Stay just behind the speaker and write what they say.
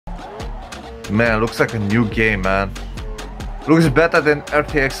Man, looks like a new game, man. Looks better than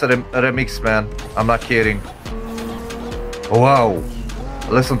RTX Remix, man. I'm not kidding. Wow.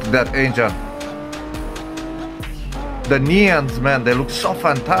 Listen to that engine. The neons, man, they look so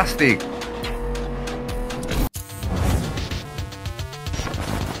fantastic.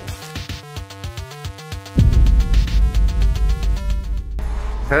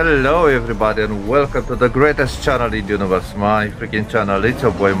 Hello everybody and welcome to the greatest channel in the universe, my freaking channel. It's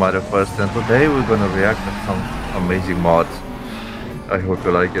your boy Mario First, and today we're gonna react to some amazing mods. I hope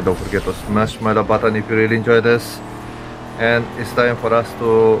you like it. Don't forget to smash my like button if you really enjoy this. And it's time for us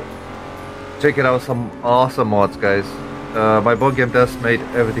to check it out some awesome mods, guys. My board game test made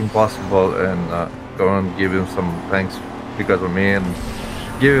everything possible, and gonna give him some thanks because of me and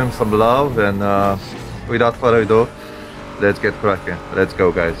give him some love. And without further ado, let's get cracking. Let's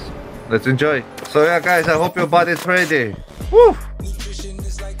go, guys. Let's enjoy. So yeah, guys, I hope your body's ready. Woo!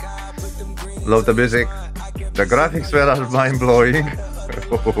 Love the music. The graphics were mind-blowing.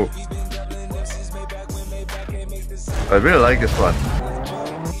 I really like this one.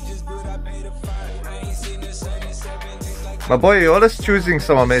 My boy, you're always choosing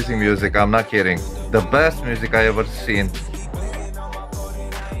some amazing music. I'm not kidding. The best music I ever seen.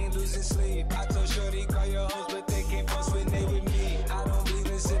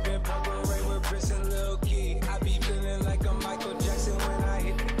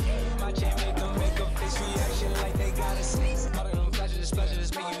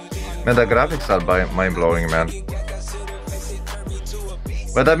 Man, the graphics are mind-blowing, man.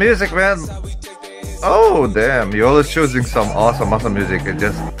 But the music, man. Oh, damn. You're always choosing some awesome music. It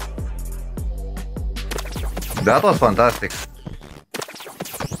just... That was fantastic.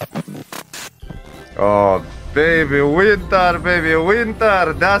 Oh, baby, winter, baby,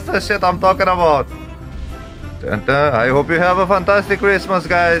 winter. That's the shit I'm talking about. I hope you have a fantastic Christmas,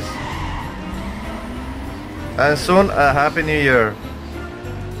 guys. And soon, a Happy New Year.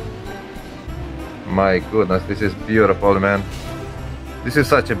 My goodness, this is beautiful, man. This is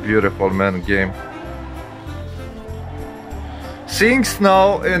such a beautiful, man, game. Seeing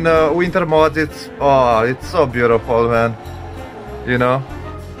snow in winter mods, it's so beautiful, man. You know,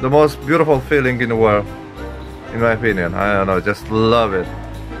 the most beautiful feeling in the world, in my opinion. I don't know, just love it.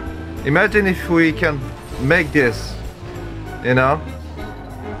 Imagine if we can make this, you know.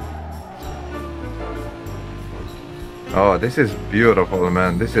 Oh, this is beautiful,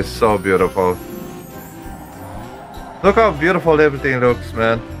 man. This is so beautiful. Look how beautiful everything looks,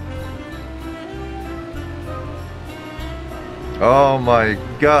 man. Oh my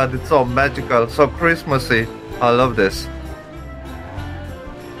god, it's so magical, so Christmassy. I love this.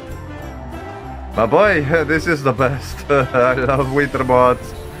 My boy, this is the best. I love winter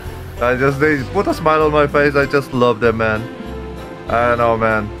mods. They put a smile on my face. I just love them, man. I know,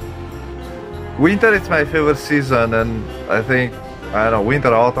 man. Winter is my favorite season, and I think, I don't know,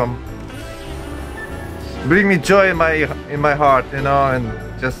 winter, autumn bring me joy in my heart, you know, and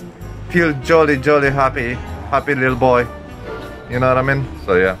just feel jolly, happy little boy. You know what I mean?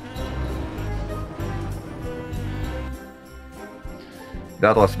 So yeah.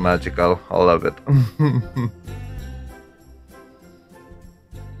 That was magical. I love it.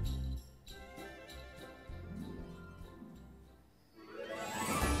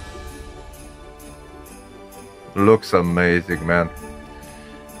 Looks amazing, man.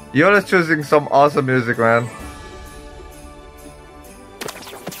 You're always choosing some awesome music, man.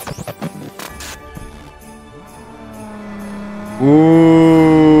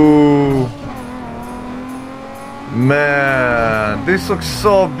 Ooh, man, this looks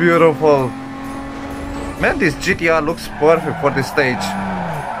so beautiful. Man, this GTR looks perfect for this stage,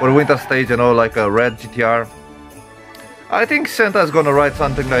 for winter stage, you know, like a red GTR. I think Santa's gonna write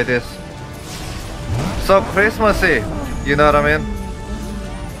something like this. So Christmassy, you know what I mean?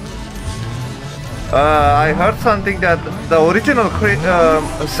 I heard something that the original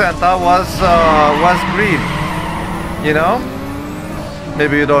Santa was green. You know?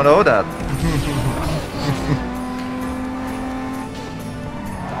 Maybe you don't know that.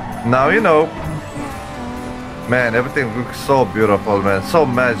 Now you know. Man, everything looks so beautiful, man. So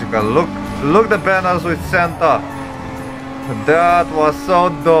magical. Look the banners with Santa. That was so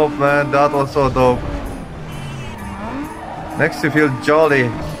dope, man. That was so dope. Makes you feel jolly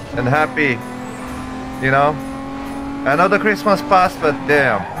and happy. You know, I know the Christmas passed, but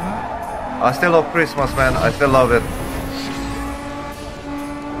damn, I still love Christmas, man. I still love it.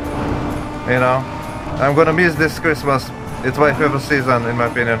 You know, I'm gonna miss this Christmas. It's my favorite season, in my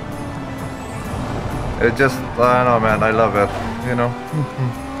opinion. It just, I don't know, man. I love it. You know.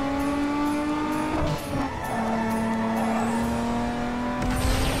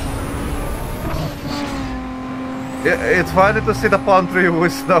 It's funny to see the palm tree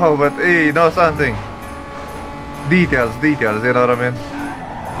with snow, but hey, you know something? Details, you know what I mean?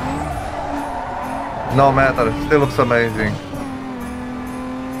 No matter, still looks amazing.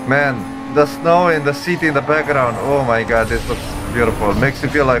 Man, the snow in the city in the background, oh my god, this looks beautiful. Makes you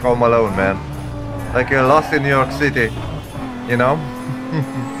feel like Home Alone, man. Like you're lost in New York City, you know?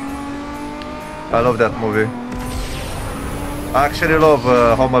 I love that movie. I actually love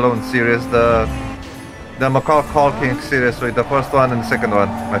Home Alone series, the Macaulay Culkin series, with the first one and the second one,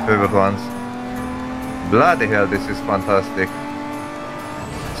 my favorite ones. Bloody hell, this is fantastic.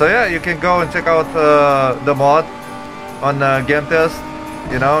 So yeah, you can go and check out the mod on Game Test.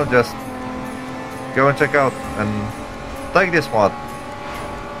 You know, just go and check out and take this mod.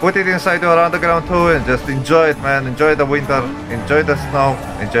 Put it inside your underground too and just enjoy it, man. Enjoy the winter, enjoy the snow,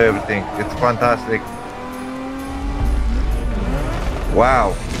 enjoy everything. It's fantastic.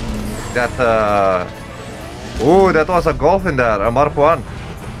 Wow. That ooh, that was a Golf in there, a Mark 1.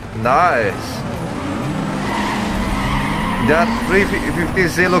 Nice. That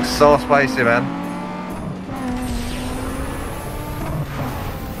 350Z looks so spicy, man.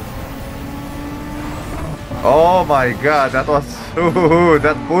 Oh my god, that was ooh,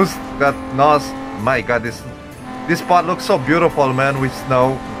 that boost, that nose. My god, this part looks so beautiful, man, with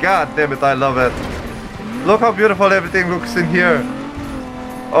snow. God damn it, I love it. Look how beautiful everything looks in here.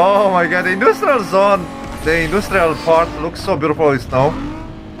 Oh my god, the industrial zone, the industrial part looks so beautiful with snow.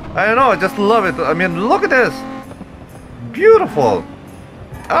 I don't know, I just love it. I mean, look at this. Beautiful.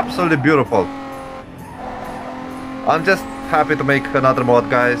 Absolutely beautiful. I'm just happy to make another mod,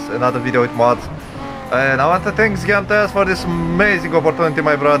 guys. Another video with mods. And I want to thank GeForce for this amazing opportunity,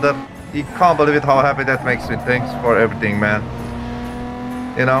 my brother. You can't believe it, how happy that makes me. Thanks for everything, man.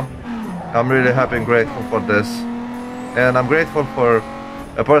 You know, I'm really happy and grateful for this. And I'm grateful for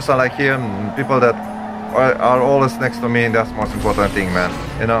a person like him, people that are always next to me, and that's the most important thing, man.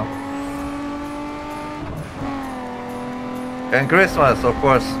 You know. And Christmas, of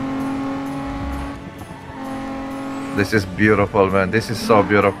course. This is beautiful, man. This is so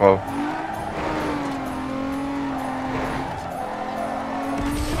beautiful.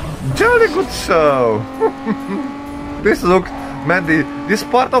 Jolly good show. This look, man, this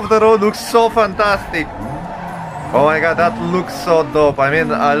part of the road looks so fantastic. Oh my god, that looks so dope. I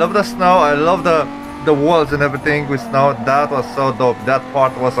mean, I love the snow. I love the walls and everything with snow. That was so dope. That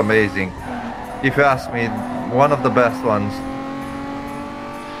part was amazing. If you ask me, one of the best ones.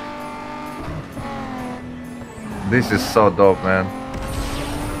 This is so dope, man.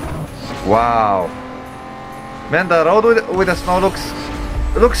 Wow. Man, the road with the snow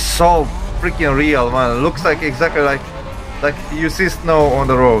looks so freaking real, man. It looks like exactly like you see snow on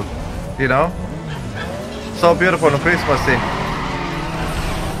the road, you know? So beautiful on Christmas Eve.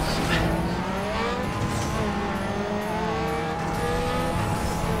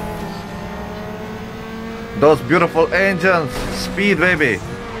 Those beautiful engines, speed, baby.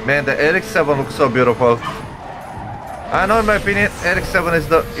 Man, the RX-7 looks so beautiful. I know, in my opinion,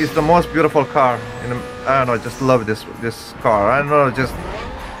 RX-7 is the most beautiful car. I don't know, I just love this car. I don't know, just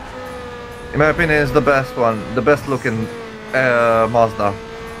in my opinion, it's the best one, the best looking Mazda.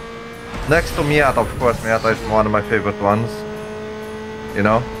 Next to Miata, of course. Miata is one of my favorite ones. You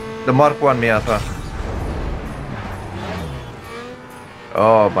know, the Mark 1 Miata.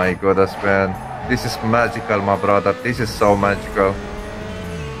 Oh my goodness, man. This is magical, my brother. This is so magical.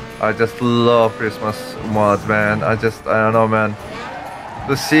 I just love Christmas mods, man. I don't know, man.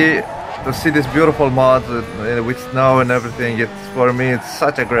 To see this beautiful mods with snow and everything, for me it's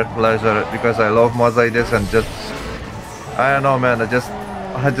such a great pleasure, because I love mods like this, and just I don't know, man. I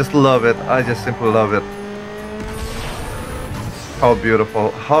just love it. I just simply love it. How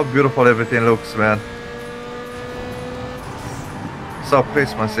beautiful everything looks, man. So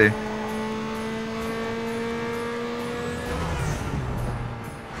Christmassy.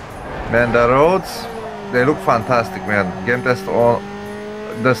 Man, the roads, they look fantastic, man. Game Test on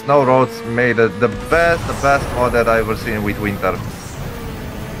the snow roads made the best mod that I've ever seen with winter.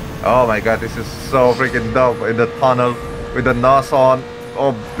 Oh my god, this is so freaking dope in the tunnel with the NOS on.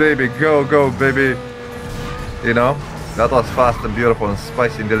 Oh baby, go baby. You know, that was fast and beautiful and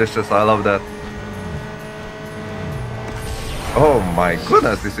spicy and delicious. I love that. Oh my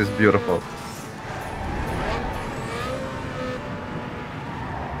goodness, this is beautiful.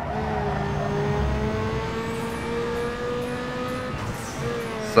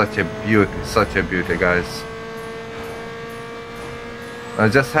 Such a beauty, guys.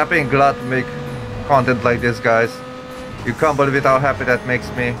 I'm just happy and glad to make content like this, guys. You can't believe it how happy that makes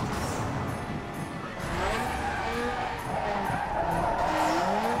me.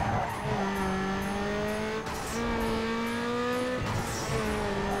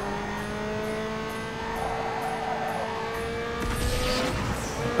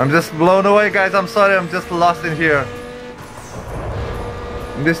 I'm just blown away, guys. I'm sorry, I'm just lost in here.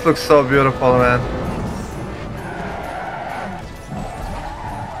 This looks so beautiful, man.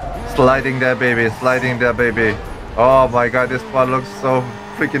 Sliding there, baby. Sliding there, baby. Oh my god, this part looks so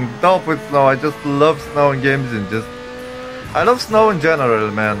freaking dope with snow. I just love snow in games and just... I love snow in general,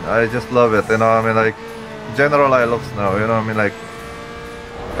 man. I just love it, you know what I mean? Like, in general, I love snow, you know what I mean? Like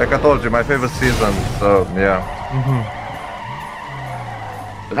I told you, my favorite season, so, yeah.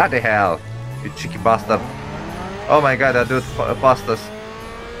 Bloody hell, you cheeky bastard. Oh my god, that dude passed us.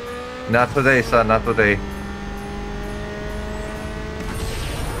 Not today, son, not today.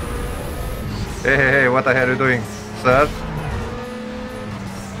 Hey, hey, hey, what the hell are you doing, sir?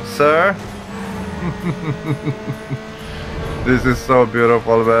 Sir? This is so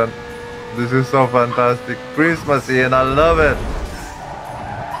beautiful, man. This is so fantastic. Christmassy, and I love it.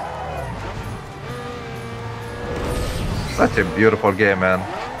 Such a beautiful game, man.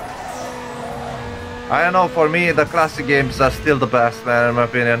 I don't know, for me, the classic games are still the best, man, in my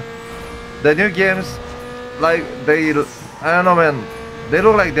opinion. The new games, like, I don't know, man. They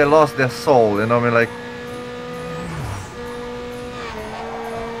look like they lost their soul, you know what I mean? Like,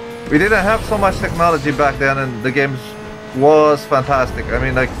 we didn't have so much technology back then, and the games was fantastic. I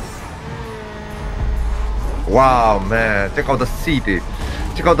mean, like, wow, man, check out the city,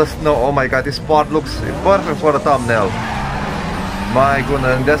 check out the snow. Oh my god, this part looks perfect for a thumbnail. My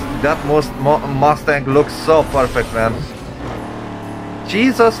goodness, that Mustang looks so perfect, man.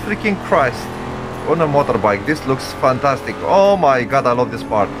 Jesus freaking Christ. On a motorbike, this looks fantastic. Oh my god, I love this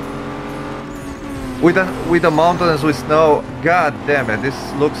part. With the mountains, with snow, god damn it, this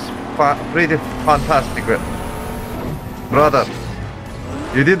looks pretty fantastic. Brother,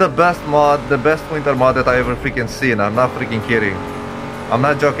 you did the best mod, the best winter mod that I ever freaking seen. I'm not freaking kidding. I'm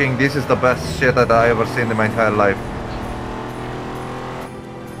not joking, this is the best shit that I ever seen in my entire life.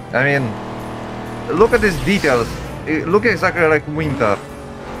 I mean, look at these details. It looks exactly like winter.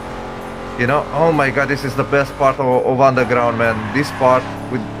 You know, oh my god, this is the best part of Underground, man. This part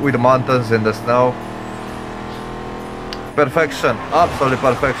with the mountains and the snow. Perfection, absolute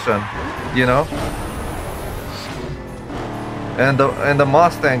perfection, you know. And the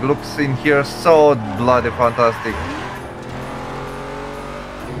Mustang looks in here so bloody fantastic.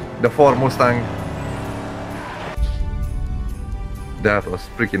 The Ford Mustang. That was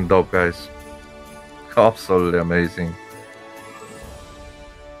freaking dope, guys. Absolutely amazing.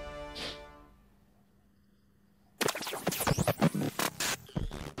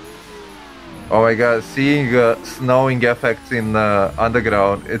 Oh my god, seeing snowing effects in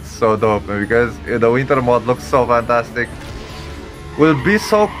Underground, it's so dope, because the winter mod looks so fantastic. Will be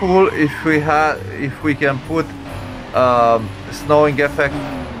so cool if we can put snowing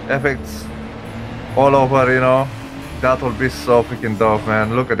effects all over, you know. That will be so freaking dope,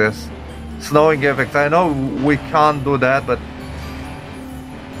 man. Look at this. Snowing effects. I know we can't do that, but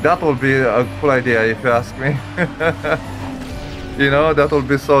that will be a cool idea if you ask me. You know, that will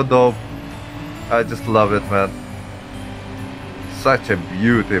be so dope. I just love it, man. Such a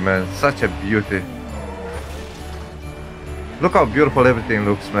beauty, man. Such a beauty. Look how beautiful everything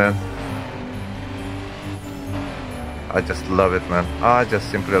looks, man. I just love it, man. I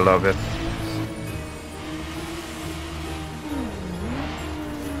just simply love it.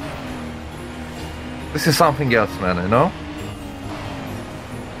 This is something else, man, you know?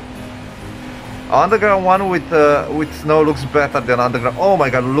 Underground one with snow looks better than Underground. Oh my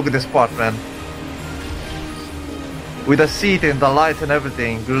god, look at this part, man. With the seat and the lights and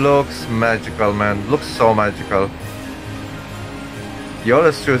everything, looks magical, man. Looks so magical. You're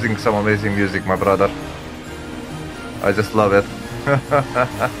always choosing some amazing music, my brother. I just love it.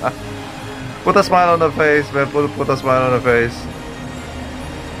 Put a smile on the face, man. Put a smile on the face.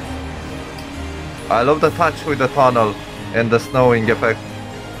 I love the touch with the tunnel and the snowing effect.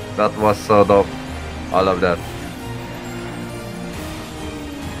 That was so dope. I love that.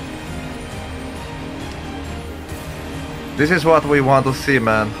 This is what we want to see,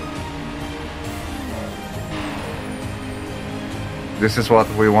 man. This is what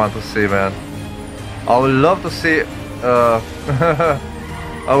we want to see, man. I would love to see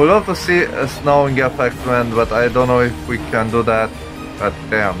I would love to see a snowing effect, man, but I don't know if we can do that. But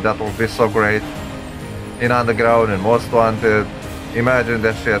damn, that would be so great. In Underground and Most Wanted. Imagine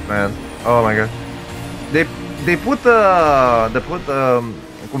that shit, man. Oh my god. They put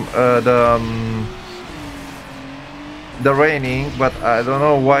the raining, but I don't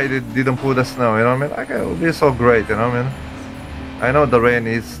know why they didn't put the snow, you know what I mean? Like, it would be so great, you know what I mean? I know the rain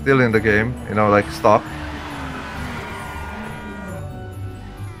is still in the game, you know, like stock.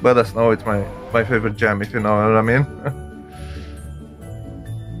 But the snow is my favorite jam, if you know what I mean.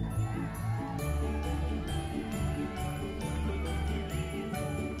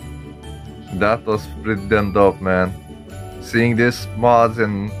 That was pretty damn dope, man. Seeing these mods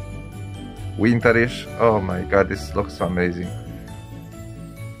in winterish, oh my god, this looks amazing.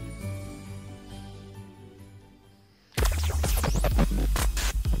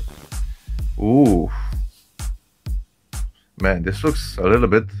 Ooh, man, this looks a little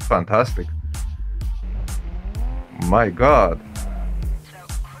bit fantastic. My god,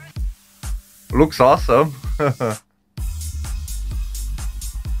 looks awesome.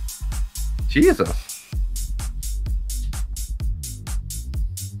 Jesus.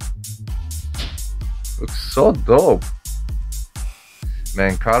 Looks so dope.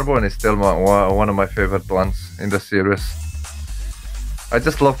 Man, Carbon is still one of my favorite ones in the series. I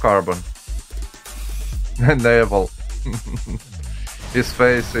just love Carbon. Naval. His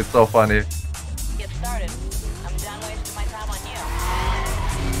face, it's so funny. Get started. I'm done wasting my time on you.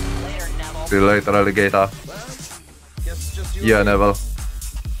 Later, Neville. See you later, alligator. Well, guess it's just you. Yeah, Neville.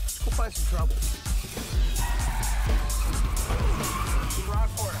 Let's go find some trouble.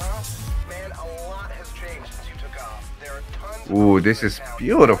 Rockport, huh? Man, a lot has changed since you took off. There are tons of Ooh, this is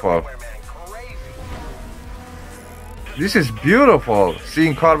beautiful. everywhere, man. Crazy. This is beautiful.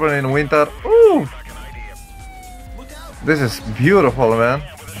 Seeing Carbon in winter. Ooh, Look out! this is beautiful, man.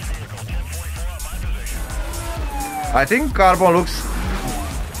 I think Carbon looks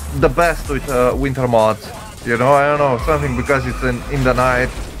the best with winter mods. You know, I don't know, something because it's in the night,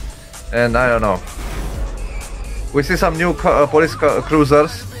 and I don't know. We see some new police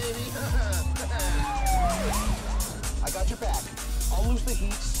cruisers. I got your back. I'll lose the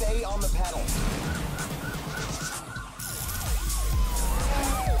heat. Stay on the pedal.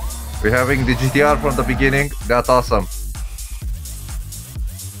 We're having the GTR from the beginning. That's awesome.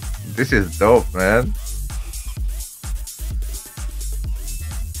 This is dope, man.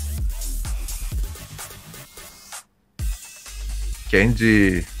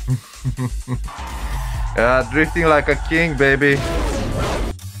 Kenji. Yeah, drifting like a king, baby.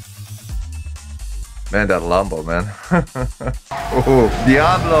 Man, that Lambo, man. Oh,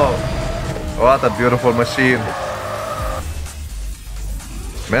 Diablo. What a beautiful machine.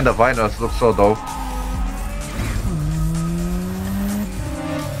 Man, the vinyls look so dope.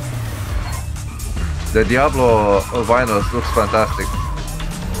 The Diablo vinyls looks fantastic.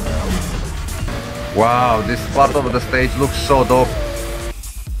 Wow, this part of the stage looks so dope.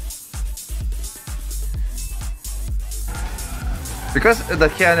 Because the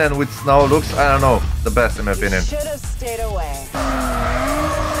canyon with snow looks, I don't know, the best in my opinion. Should have stayed away.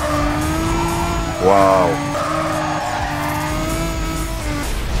 Wow.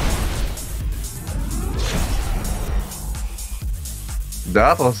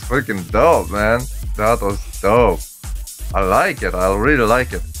 That was freaking dope, man. That was dope. I like it. I really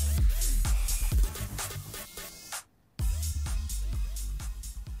like it.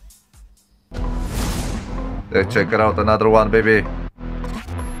 Let's check it out. Another one, baby.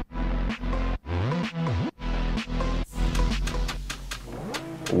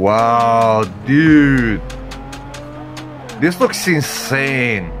 Wow, dude. This looks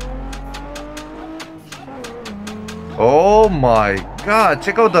insane. Oh my god,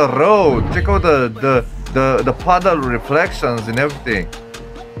 check out the road. Check out the puddle reflections and everything.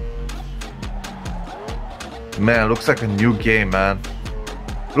 Man, looks like a new game, man.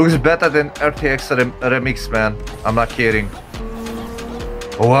 Looks better than RTX Remix, man. I'm not kidding.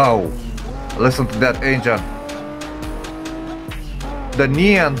 Wow. Listen to that engine. The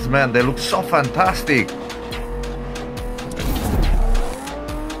neons, man, they look so fantastic.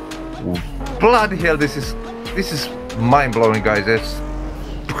 Bloody hell, this is mind-blowing, guys. It's,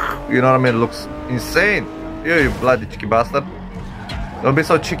 you know what I mean? It looks insane. You bloody cheeky bastard. Don't be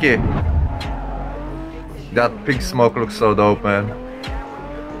so cheeky. That pink smoke looks so dope, man.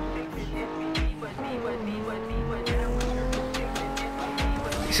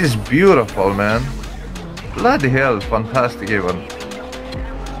 This is beautiful, man. Bloody hell, fantastic even.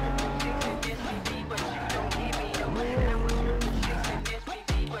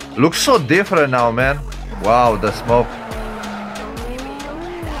 Looks so different now, man. Wow, the smoke.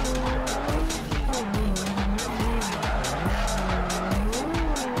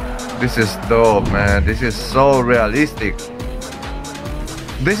 This is dope, man. This is so realistic.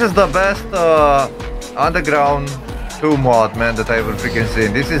 This is the best underground 2 mod, man, that I've ever freaking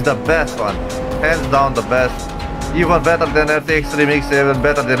seen. This is the best one. Hands down the best. Even better than RTX Remix, even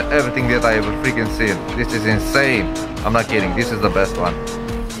better than everything that I've ever freaking seen. This is insane. I'm not kidding. This is the best one.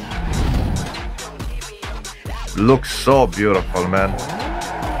 Looks so beautiful, man.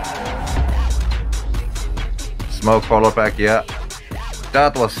 Smoke color pack, yeah.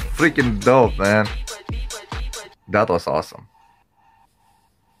 That was freaking dope, man. That was awesome.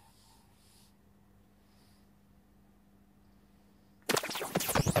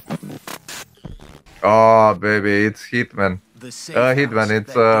 Oh, baby, it's Hitman. The safe Hitman, house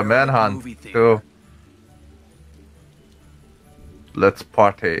it's that derelict Manhunt movie theater. too. Let's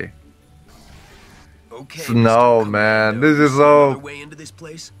party. Okay, Snow, Mr. man, Commando, this you is see so... another way into this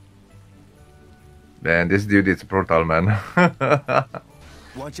place? Man, this dude is brutal, man.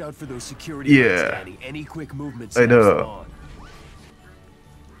 Watch out for those security lights, Yeah. Danny. Any quick movement I snaps know. them on.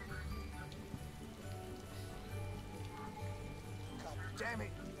 Damn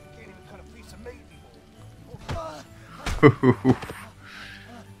it, can't even cut a piece of meat anymore.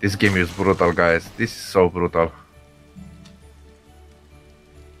 This game is brutal, guys. This is so brutal.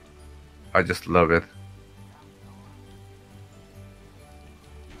 I just love it.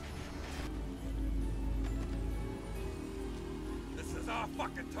 This is our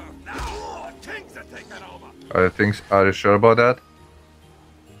fucking turf now. The Kings are taking over. Are you sure about that?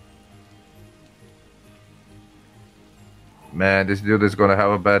 Man, this dude is gonna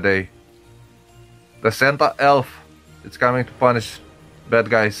have a bad day. The Santa Elf is coming to punish bad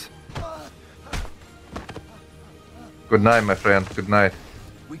guys. Good night, my friend. Good night.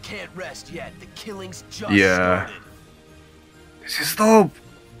 We can't rest yet. The killing's just Yeah. started. This is dope.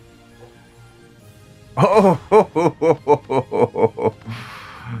 Oh,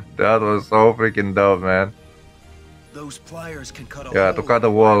 that was so freaking dope, man. Those pliers can cut a Yeah, hole to cut in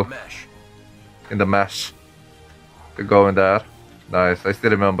the wall. mesh. In the mesh. To go in there. Nice. I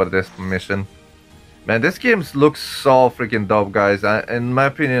still remember this mission. Man, this game looks so freaking dope, guys. In my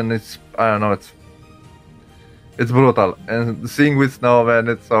opinion, I don't know, it's brutal. And seeing with snow, man,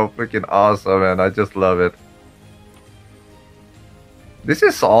 it's so freaking awesome, man. I just love it. This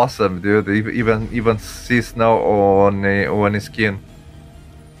is awesome, dude. Even see snow on his skin.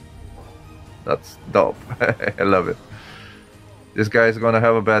 That's dope. I love it. This guy's gonna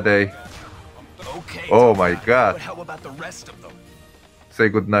have a bad day. Okay, Oh tough my guy, God. But how about the rest of them? Say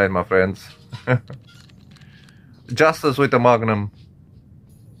good night, my friends. Justice with a magnum.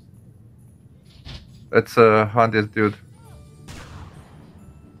 Let's hunt this dude.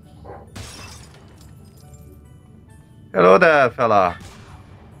 Hello there, fella.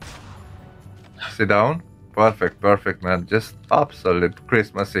 Sit down. Perfect, man. Just absolute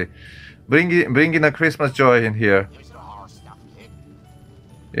Christmassy. Bring in a Christmas joy in here.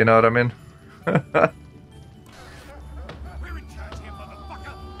 You know what I mean? We're in charge here,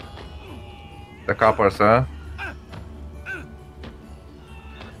 motherfucker. The coppers, huh?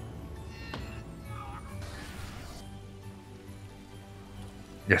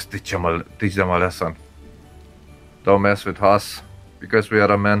 Yes, teach them a lesson. Don't mess with us, because we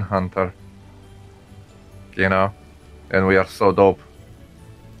are a manhunter. You know? And we are so dope.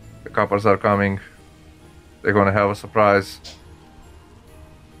 The coppers are coming. They're gonna have a surprise.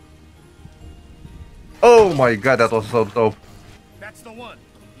 Oh my god, that was so dope. That's the one.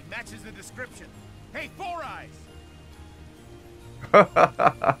 He matches the description. Hey, Four Eyes.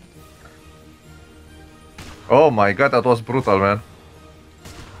 Oh my god, that was brutal, man.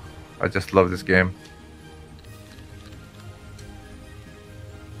 I just love this game.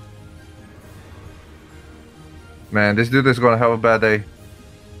 Man, this dude is gonna have a bad day.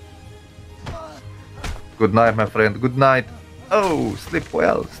 Good night, my friend. Good night. Oh, sleep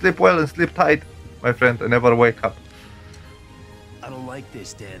well and sleep tight, my friend, and never wake up. I don't like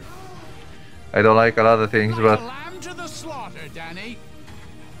this, Dan. I don't like a lot of things, but Lamb to the slaughter, Danny.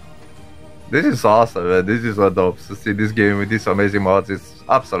 this is awesome, man. This is what dope. To see this game with these amazing mods, it's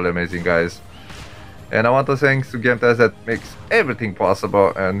absolutely amazing, guys. And I want to thank to Game Test that makes everything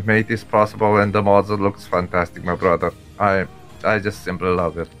possible and made this possible, and the mods looks fantastic, my brother. I just simply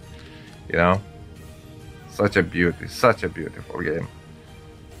love it. You know? Such a beautiful game.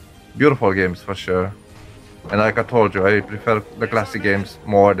 Beautiful games for sure. And like I told you, I prefer the classic games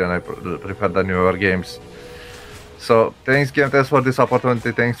more than I prefer the newer games. So thanks Game Test for this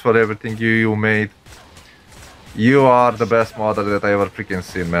opportunity, thanks for everything you made. You are the best modder that I ever freaking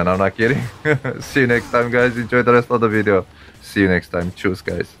seen, man. I'm not kidding. See you next time, guys. Enjoy the rest of the video. See you next time. Choose,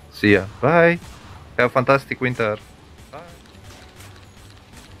 guys. See ya. Bye. Have a fantastic winter.